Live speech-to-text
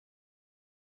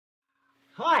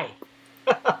Hi.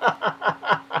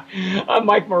 I'm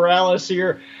Mike Morales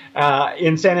here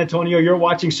in San Antonio. You're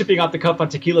watching Sipping Off the Cuff on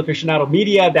Tequila Aficionado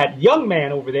Media. That young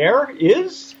man over there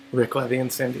is Rick Levy in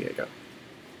San Diego.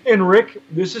 And Rick,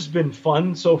 this has been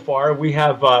fun so far. We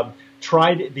have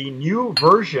tried the new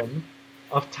version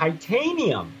of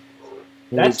Titanium.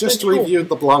 We just reviewed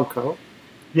the Blanco.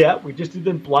 Yeah, we just did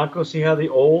the Blanco, see how the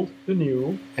old, the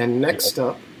new. And next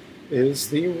up is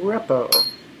the Repo.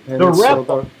 And the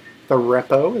Repo. The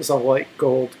Repo is a light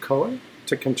gold color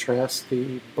to contrast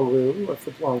the blue of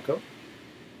the Blanco.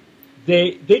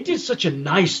 They did such a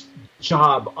nice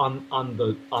job on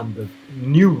the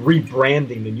new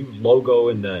rebranding, the new logo,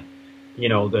 and the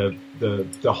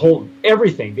whole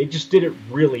everything. They just did it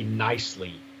really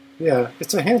nicely. Yeah,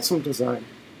 it's a handsome design.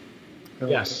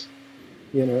 Yes.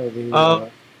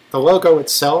 The logo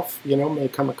itself, may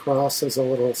come across as a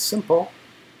little simple,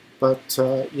 but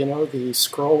the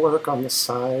scroll work on the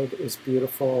side is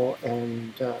beautiful,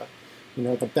 and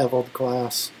the beveled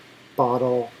glass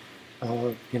bottle.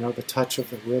 The touch of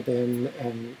the ribbon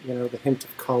and, the hint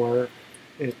of color.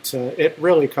 It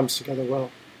really comes together well.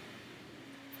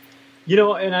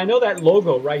 And I know that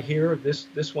logo right here,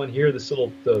 this one here, this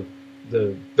little,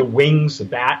 the wings, the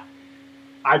bat.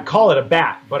 I'd call it a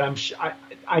bat, but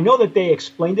I know that they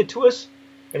explained it to us,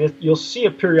 and you'll see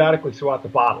it periodically throughout the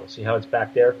bottle. See how it's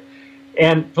back there?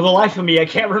 And for the life of me, I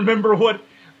can't remember what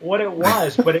it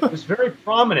was, but it was very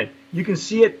prominent. You can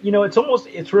see it,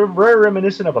 it's very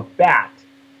reminiscent of a bat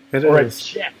a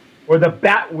jet or the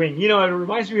bat wing. It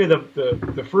reminds me of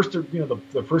the first,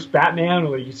 the first Batman,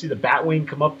 where you see the bat wing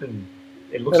come up and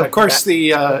it looks like. Of course,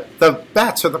 the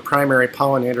bats are the primary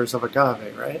pollinators of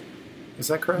agave, right? Is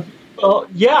that correct? Well,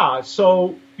 yeah.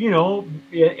 So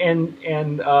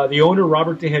and the owner,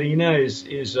 Robert Tejerina,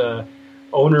 is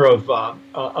owner of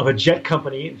a jet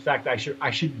company. In fact, I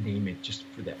should name it just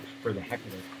for the heck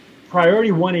of it.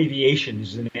 Priority One Aviation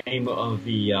is the name of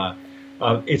the.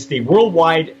 It's the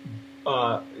worldwide.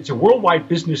 It's a worldwide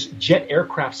business jet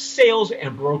aircraft sales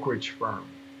and brokerage firm.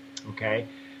 Okay,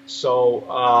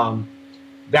 so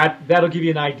that'll give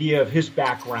you an idea of his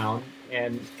background,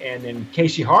 and then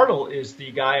Casey Hartle is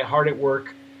the guy hard at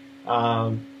work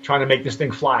trying to make this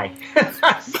thing fly.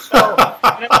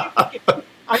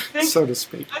 I think, so to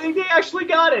speak. I think they actually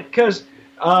got it, because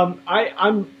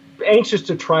I'm anxious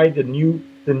to try the new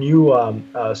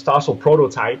Stossel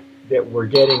prototype that we're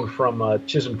getting from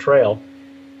Chisholm Trail.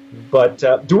 But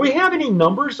do we have any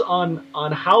numbers on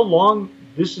how long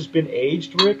this has been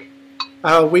aged, Rick?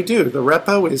 We do. The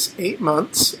Repo is 8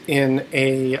 months in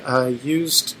a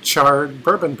used charred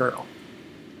bourbon barrel.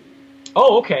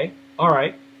 Oh, okay. All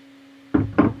right.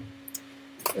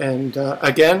 And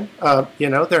again,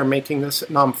 they're making this at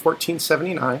NOM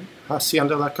 1479,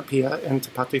 Hacienda La Capilla in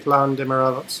Tepatitlan de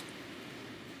Morelos.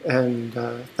 And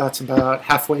that's about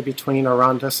halfway between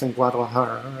Arandas and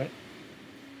Guadalajara, right?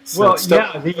 So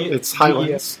it's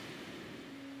Highlands.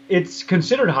 It's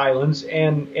considered Highlands,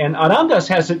 and Arandas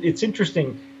has it. It's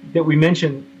interesting that we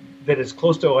mentioned that it's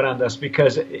close to Arandas,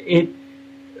 because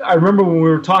I remember when we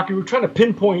were talking, we were trying to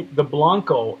pinpoint the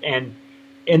Blanco and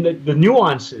the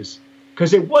nuances,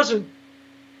 because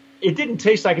it didn't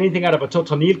taste like anything out of a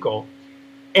Totonilco,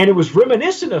 and it was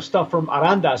reminiscent of stuff from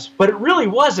Arandas, but it really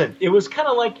wasn't. It was kind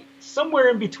of like somewhere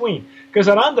in between, because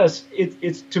Arandas,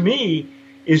 it's to me,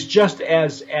 is just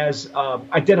as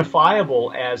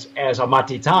identifiable as a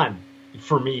Matitan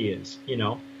for me is.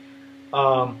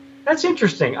 That's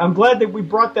interesting. I'm glad that we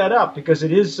brought that up, because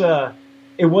it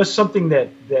was something that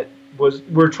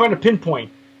we're trying to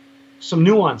pinpoint some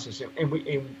nuances, and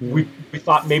we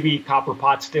thought maybe copper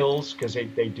pot stills, because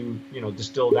they do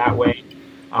distill that way.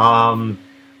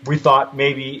 We thought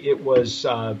maybe it was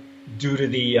due to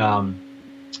the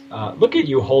look at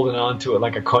you holding on to it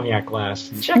like a cognac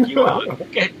glass. Check you out.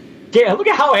 Look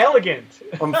at how elegant.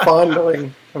 I'm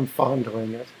fondling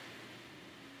it.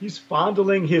 He's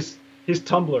fondling his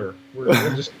tumbler.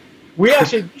 We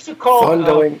actually used to call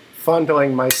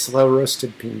fondling my slow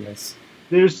roasted penis.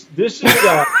 This is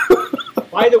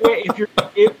by the way,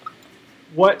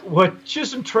 what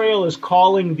Chisholm Trail is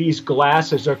calling these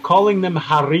glasses, they're calling them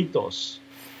jarritos.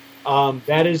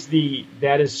 That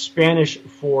is Spanish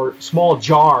for small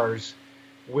jars,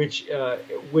 which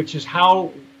is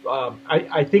how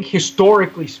I think,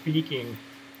 historically speaking,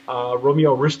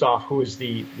 Romeo Ristov, who is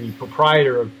the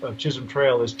proprietor of Chisholm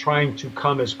Trail, is trying to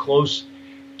come as close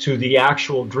to the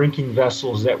actual drinking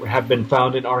vessels that have been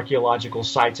found in archaeological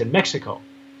sites in Mexico.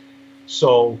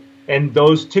 So, and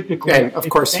those typically, and of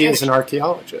course, he is an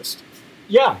archaeologist.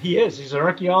 Yeah, he is. He's an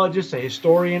archaeologist, a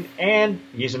historian, and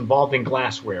he's involved in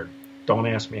glassware. Don't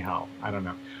ask me how. I don't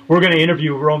know. we're going to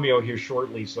interview Romeo here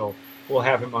shortly, so we'll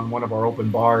have him on one of our open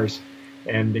bars,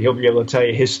 and he'll be able to tell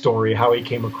you his story, how he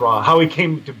came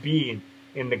to be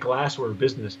in the glassware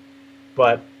business.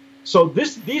 But so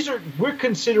we're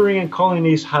considering and calling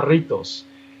these jarritos,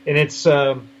 and it's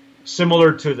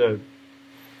similar to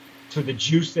the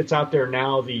juice that's out there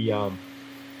now.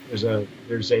 There's a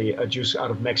juice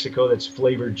out of Mexico that's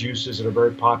flavored juices that are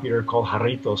very popular called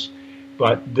jarritos,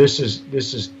 but this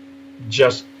is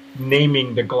just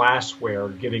naming the glassware,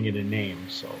 giving it a name.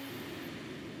 So,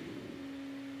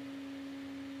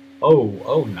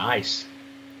 oh, nice.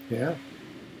 Yeah.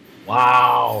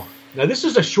 Wow. Now this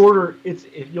is a shorter.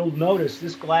 If you'll notice,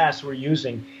 this glass we're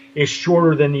using is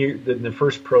shorter than the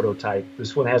first prototype.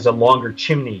 This one has a longer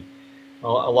chimney, a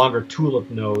longer tulip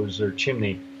nose or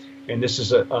chimney, and this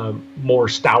is a more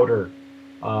stouter,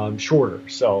 shorter.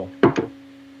 So,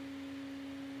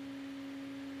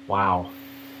 wow.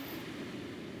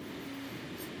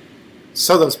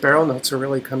 So those barrel notes are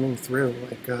really coming through,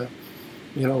 like a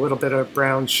little bit of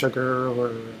brown sugar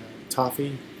or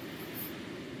toffee.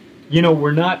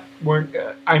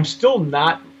 I'm still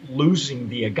not losing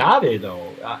the agave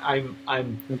though. I'm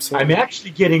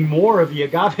actually getting more of the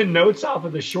agave notes off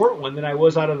of the short one than I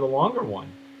was out of the longer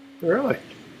one. Really?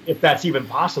 If that's even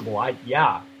possible.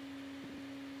 Yeah.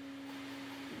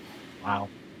 Wow.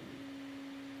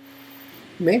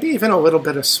 Maybe even a little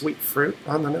bit of sweet fruit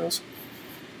on the nose.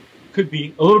 Could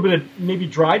be a little bit of maybe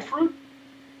dried fruit.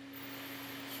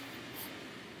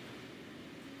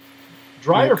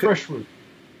 Dry or fresh fruit?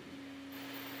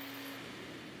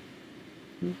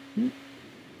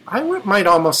 I might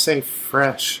almost say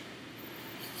fresh.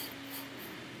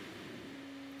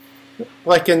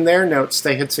 Like in their notes,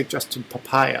 they had suggested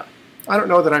papaya. I don't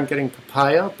know that I'm getting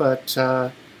papaya, but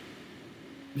I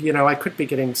could be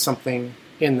getting something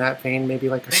in that vein, maybe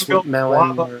like a sweet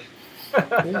melon. Or,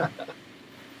 yeah.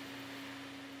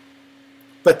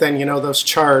 But then, those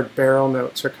charred barrel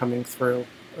notes are coming through,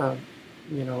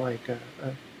 like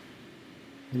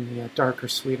in the darker,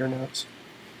 sweeter notes.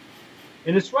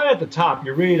 And it's right at the top.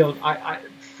 You really don't.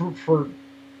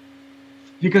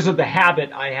 Because of the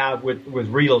habit I have with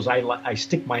Riedels, I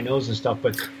stick my nose and stuff,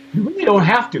 but you really don't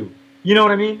have to. You know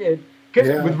what I mean?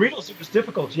 With Riedels, it was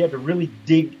difficult. You had to really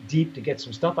dig deep to get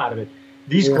some stuff out of it.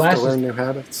 These glasses, have to learn new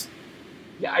habits.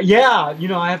 Yeah.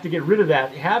 I have to get rid of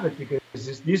that habit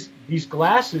because these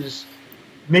glasses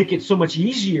make it so much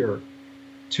easier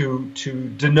to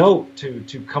denote,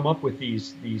 to come up with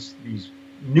these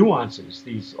nuances,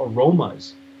 these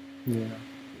aromas. Yeah.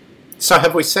 So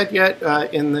have we said yet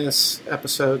in this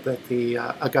episode that the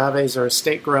agaves are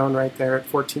estate grown right there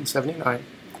at 1479?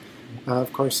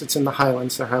 Of course, it's in the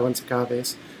Highlands. They're Highlands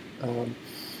agaves.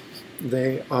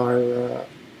 They are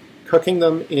cooking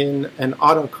them in an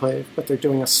autoclave, but they're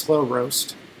doing a slow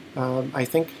roast. I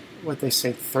think what they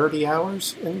say 30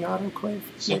 hours in the autoclave,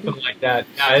 something like that.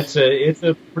 Yeah, it's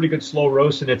a pretty good slow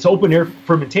roast, and it's open air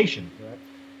fermentation. Correct?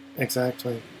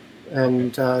 Exactly.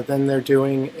 And then they're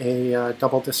doing a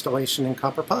double distillation in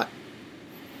copper pot.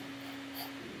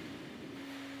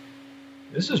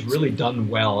 This is really done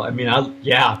well. I mean, we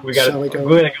got to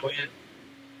go in.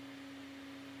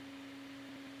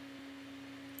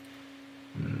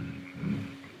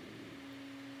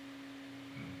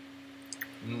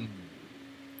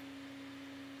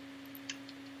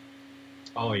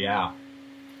 Oh yeah.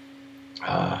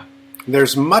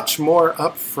 There's much more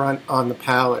up front on the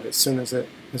palate as soon as it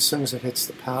hits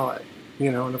the palate,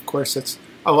 and of course it's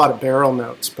a lot of barrel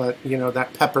notes, but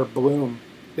that pepper bloom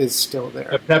is still there.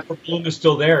 The pepper bloom is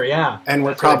still there, yeah. And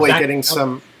we're probably getting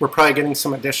some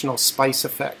additional spice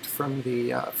effect from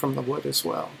the wood as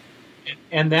well.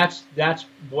 And that's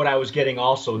what I was getting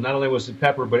also. Not only was it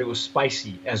pepper, but it was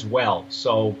spicy as well.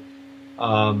 So,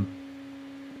 wow!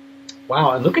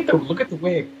 And look at the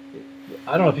way.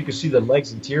 I don't know if you can see the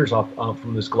legs and tears off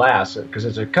from this glass because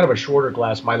it's a kind of a shorter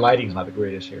glass. My lighting's not the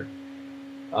greatest here.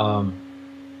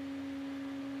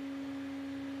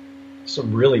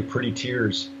 Some really pretty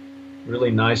tears,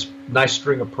 really nice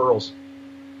string of pearls.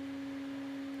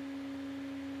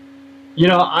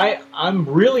 I'm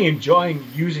really enjoying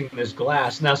using this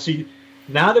glass. Now, see,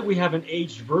 now that we have an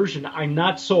aged version, I'm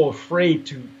not so afraid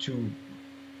to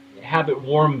have it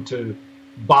warm to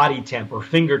body temp or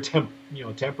finger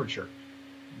temperature,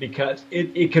 because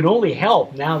it can only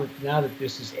help now that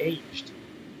this is aged,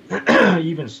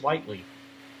 even slightly.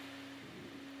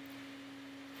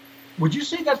 Would you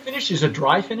say that finish is a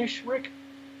dry finish, Rick?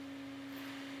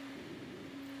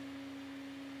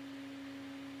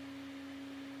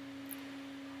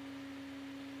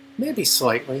 Maybe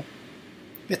slightly.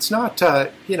 It's not,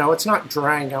 it's not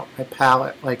drying out my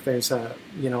palate like there's a,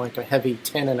 like a heavy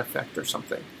tannin effect or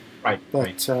something. Right.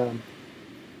 But,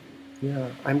 yeah,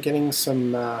 I'm getting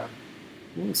some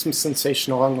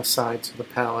sensation along the sides of the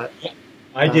palate. Yeah,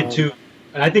 I did too.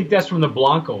 And I think that's from the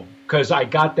Blanco, because I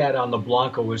got that on the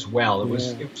Blanco as well. It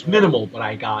was minimal, but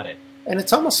I got it. And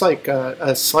it's almost like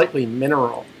a slightly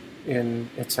mineral in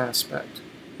its aspect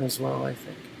as well, I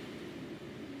think.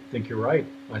 I think you're right.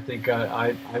 I think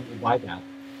I will buy that.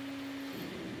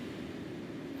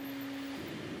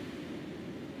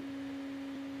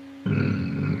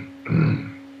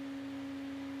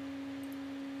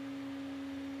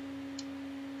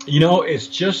 It's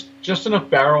just enough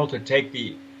barrel to take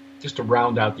just to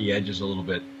round out the edges a little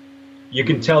bit. You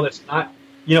can tell it's not,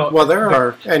 Well,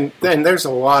 there's a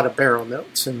lot of barrel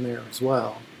notes in there as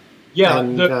well. Yeah,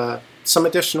 and some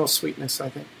additional sweetness, I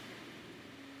think.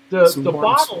 The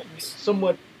bottle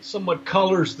somewhat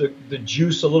colors the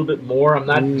juice a little bit more. I'm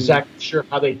not exactly sure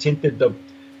how they tinted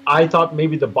I thought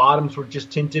maybe the bottoms were just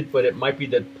tinted, but it might be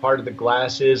that part of the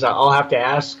glass is. I'll have to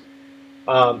ask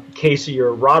Casey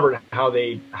or Robert how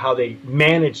they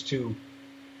managed to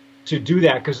do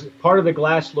that, because part of the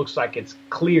glass looks like it's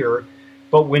clear,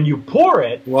 but when you pour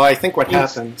it, well, I think what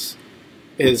happens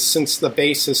is, since the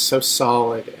base is so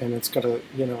solid and it's got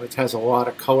it has a lot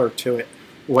of color to it,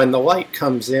 when the light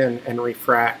comes in and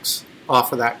refracts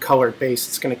off of that colored base,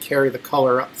 it's going to carry the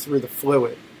color up through the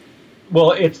fluid.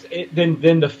 Well, then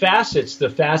the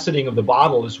faceting of the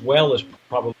bottle, as well as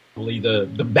probably the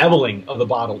beveling of the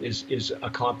bottle, is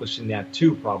accomplishing that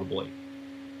too, probably,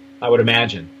 I would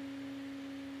imagine.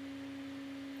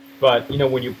 But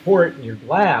when you pour it in your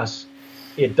glass,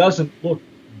 it doesn't look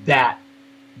that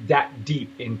deep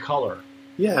in color.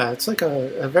 Yeah, it's like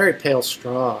a very pale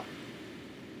straw.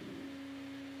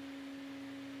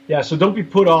 Yeah, so don't be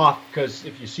put off, because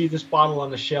if you see this bottle on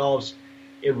the shelves,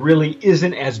 it really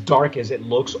isn't as dark as it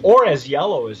looks, or as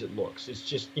yellow as it looks. It's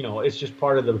just, it's just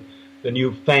part of the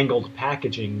newfangled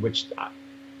packaging, which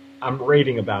I'm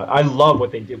raving about. I love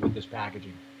what they did with this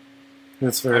packaging.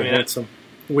 It's very handsome.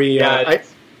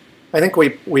 I think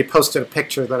we posted a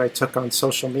picture that I took on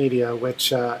social media,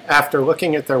 which after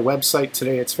looking at their website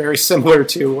today, it's very similar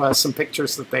to some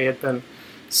pictures that they had been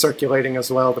circulating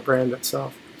as well, the brand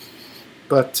itself.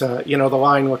 But, the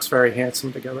line looks very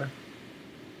handsome together.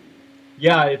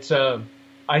 Yeah, it's.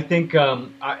 I think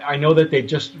I know that they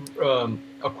just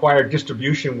acquired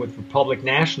distribution with Republic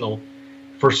National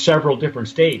for several different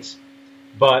states,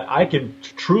 but I can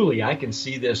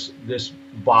see this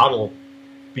bottle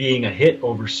being a hit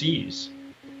overseas.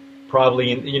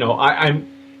 Probably, I'm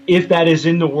if that is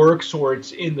in the works or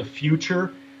it's in the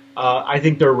future, I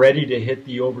think they're ready to hit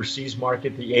the overseas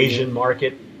market, the Asian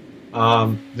market.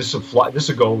 This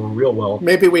will go over real well.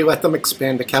 Maybe we let them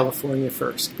expand to California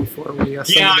first before we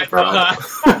send them abroad.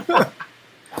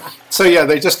 So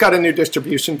they just got a new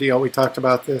distribution deal. We talked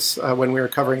about this when we were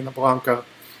covering the Blanco.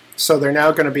 So they're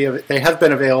now going to be. They have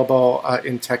been available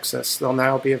in Texas. They'll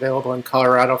now be available in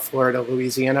Colorado, Florida,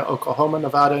 Louisiana, Oklahoma,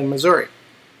 Nevada, and Missouri.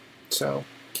 So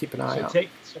keep an eye out.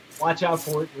 Watch out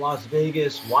for it in Las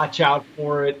Vegas. Watch out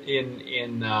for it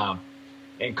in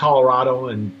Colorado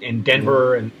and in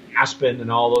Denver and Aspen and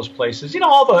all those places.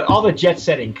 All the jet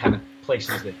setting kind of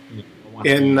places that.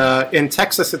 In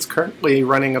Texas, it's currently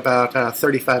running about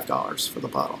 $35 for the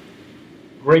bottle.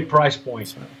 Great price point.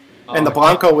 So, and the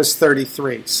Blanco was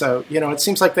 $33. So it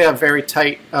seems like they have very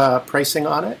tight pricing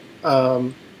on it.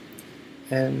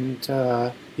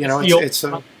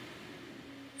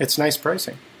 It's nice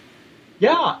pricing.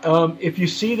 Yeah, if you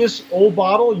see this old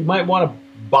bottle, you might want to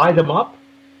buy them up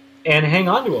and hang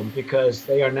on to them, because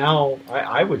they are now,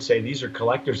 I would say these are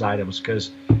collector's items,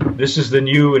 because this is the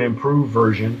new and improved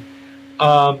version.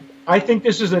 I think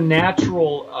this is a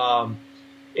natural,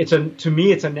 to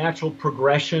me, it's a natural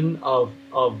progression of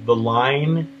the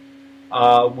line.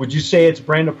 Would you say it's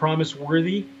brand of promise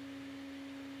worthy?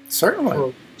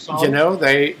 Certainly.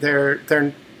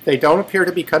 They don't appear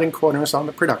to be cutting corners on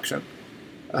the production.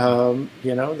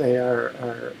 They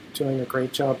are doing a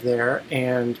great job there,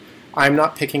 and I'm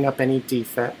not picking up any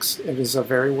defects. It is a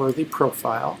very worthy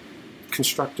profile,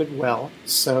 constructed well,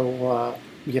 so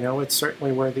it's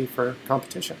certainly worthy for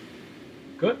competition.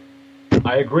 Good.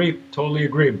 I agree. Totally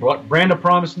agree. Brand of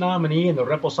Promise nominee in the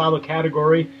Reposado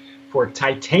category for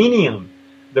Titanium.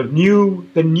 The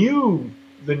newest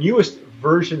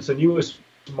versions, the newest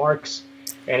marks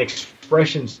and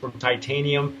expressions from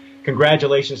Titanium.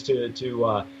 Congratulations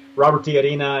to Robert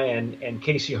Tijerina and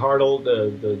Casey Hartle,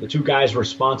 the two guys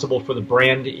responsible for the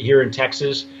brand here in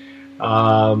Texas.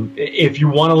 If you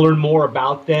want to learn more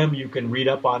about them, you can read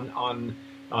up on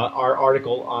our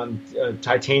article on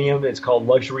titanium. It's called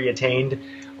Luxury Attained.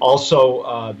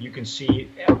 Also, you can see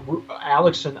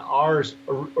Alex and ours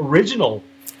original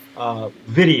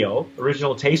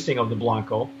original tasting of the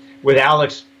Blanco, with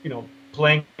Alex,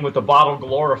 playing with the bottle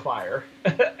glorifier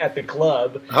at the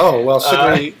club. Oh, well,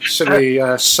 should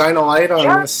we shine a light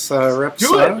on this Reposado?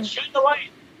 Do it. Shine the light.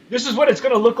 This is what it's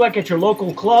going to look like at your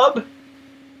local club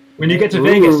when you get to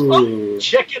Vegas. Oh,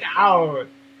 check it out.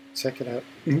 Check it out.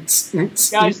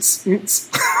 Guys,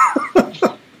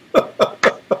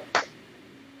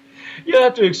 you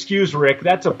have to excuse Rick.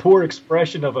 That's a poor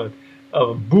expression of a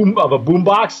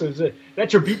boombox. Is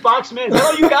that your beatbox, man? Is that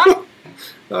all you got?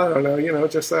 I don't know.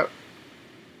 Just that.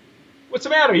 What's the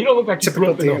matter? You don't look like you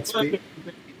grew up in dance beat.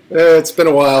 It's been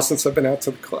a while since I've been out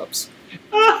to the clubs.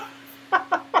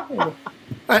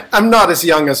 I'm not as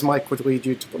young as Mike would lead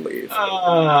you to believe.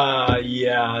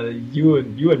 Yeah, you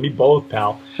and me both,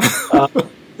 pal.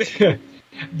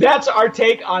 That's our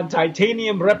take on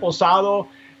Titanium Reposado.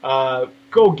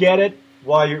 Go get it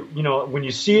while when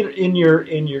you see it in your.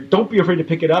 Don't be afraid to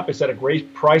pick it up. It's at a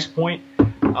great price point.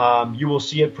 You will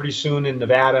see it pretty soon in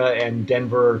Nevada and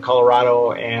Denver,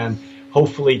 Colorado, and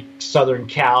hopefully Southern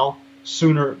Cal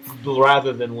sooner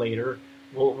rather than later.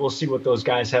 We'll see what those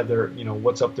guys have their,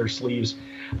 what's up their sleeves.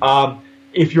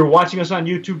 If you're watching us on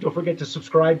YouTube, don't forget to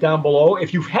subscribe down below.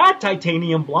 If you've had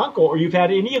Titanium Blanco or you've had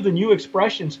any of the new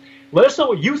expressions, let us know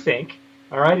what you think.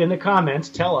 All right, in the comments,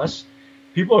 tell us.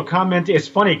 People are commenting. It's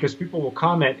funny because people will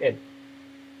comment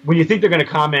when you think they're going to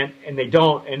comment and they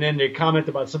don't, and then they comment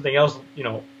about something else,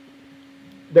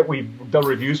 that we've done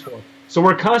reviews for. So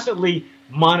we're constantly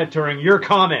monitoring your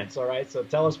comments. All right, so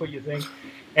tell us what you think.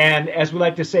 And as we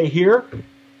like to say here,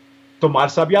 tomar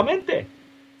sabiamente.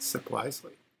 Sip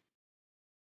wisely.